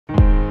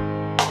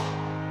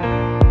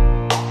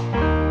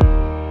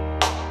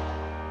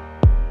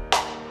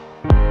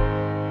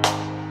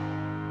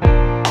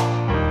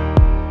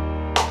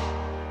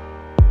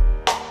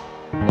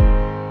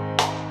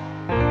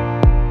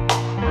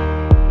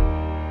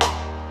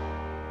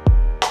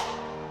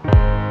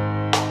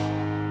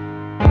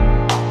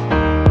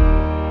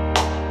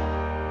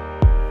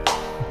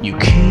You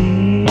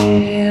came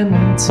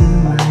into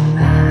my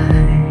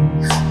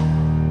life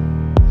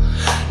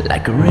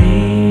like a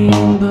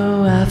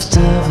rainbow after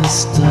the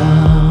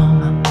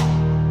storm,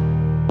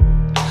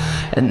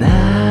 and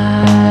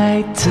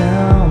I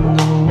don't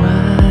know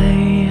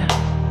why.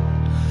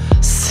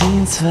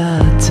 Since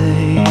that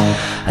day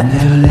I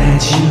never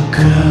let you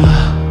go.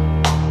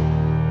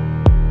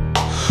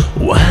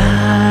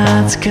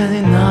 What's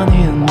going on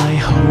in my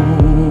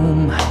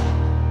home?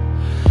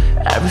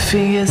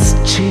 Everything is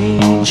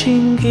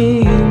changing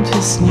in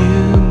this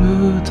new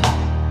mood.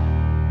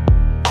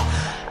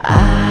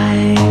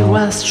 I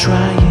was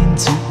trying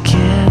to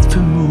get the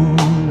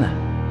moon,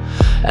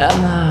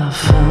 and I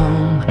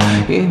found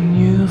in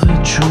you the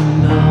true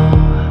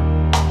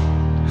love.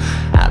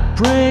 I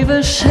pray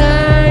the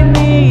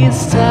shiny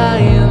star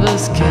in the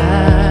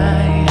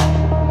sky,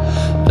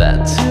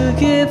 that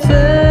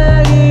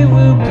together it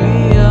will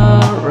be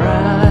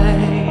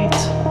alright.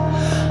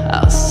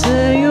 I'll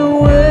stay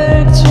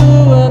awake to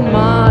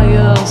admire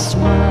your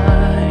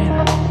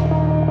smile.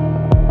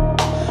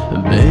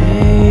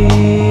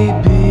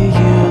 Baby,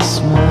 you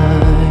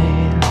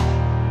smile.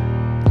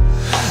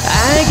 I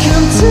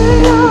come to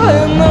you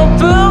and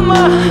open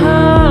my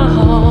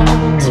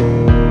heart.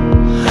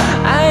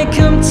 I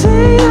come to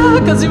you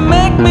cause you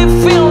make me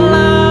feel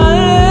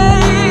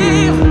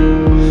alive.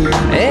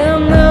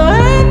 And now I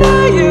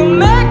know you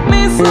make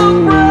me so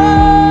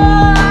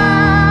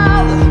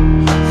proud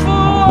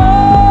for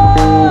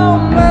all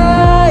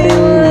my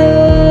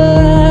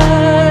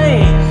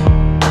life.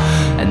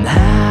 And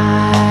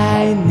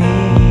I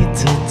need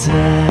to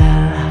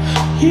tell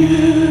you,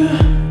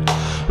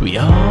 we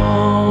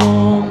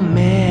all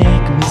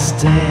make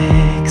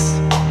mistakes,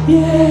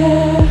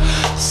 yeah.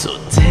 So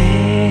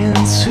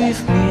dance with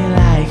me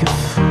like a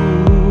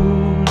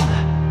fool.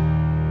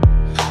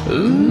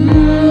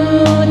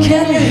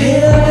 Can you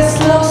hear this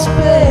love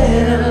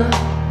spell?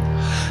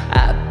 I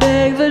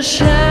beg the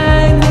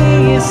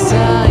shiny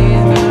star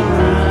in your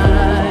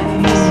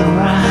eyes,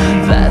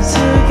 that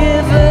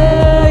together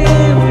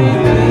it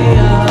will be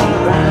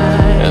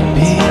alright.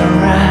 Be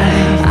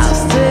alright. I'll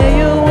stay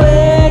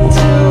awake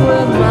to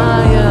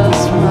admire your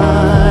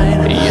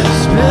smile. Yes,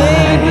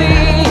 baby,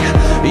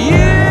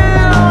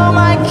 you're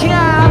my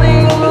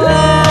guiding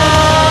light.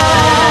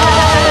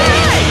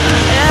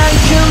 I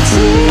come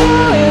to you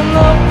and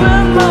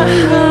open my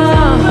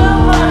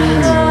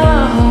heart.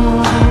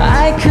 I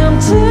come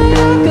to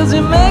you cause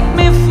you make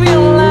me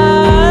feel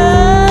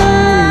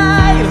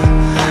alive.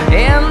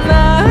 And I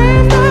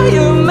know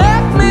you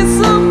make me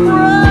so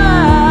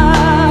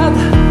proud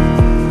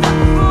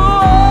for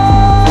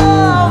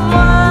all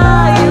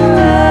my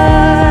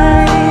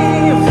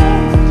life.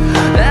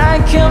 I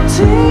come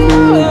to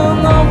you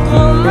and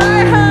open my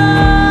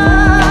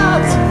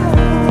heart.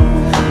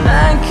 I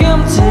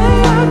come to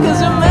you cause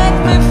you make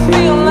me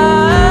feel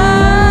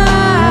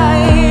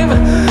alive.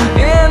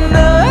 And I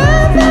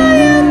know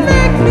you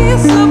make me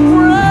so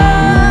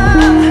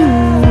proud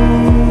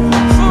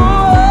for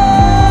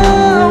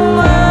all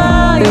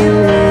my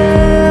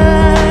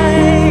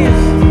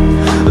life.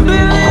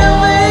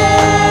 Believe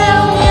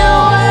in you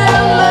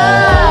and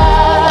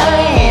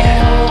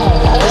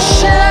I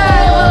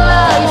shine my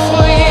life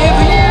with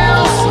your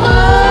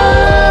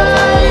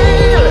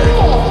smile.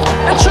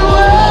 And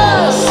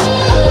trust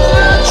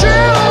the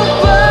true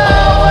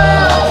power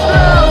of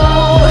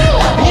love.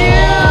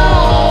 You,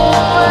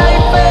 my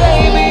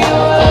baby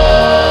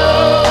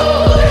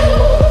love.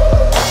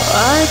 I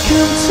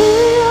come to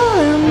you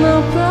and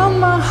open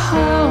my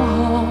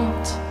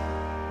heart.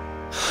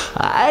 I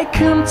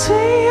come to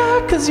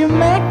you cause you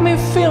make me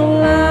feel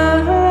alive.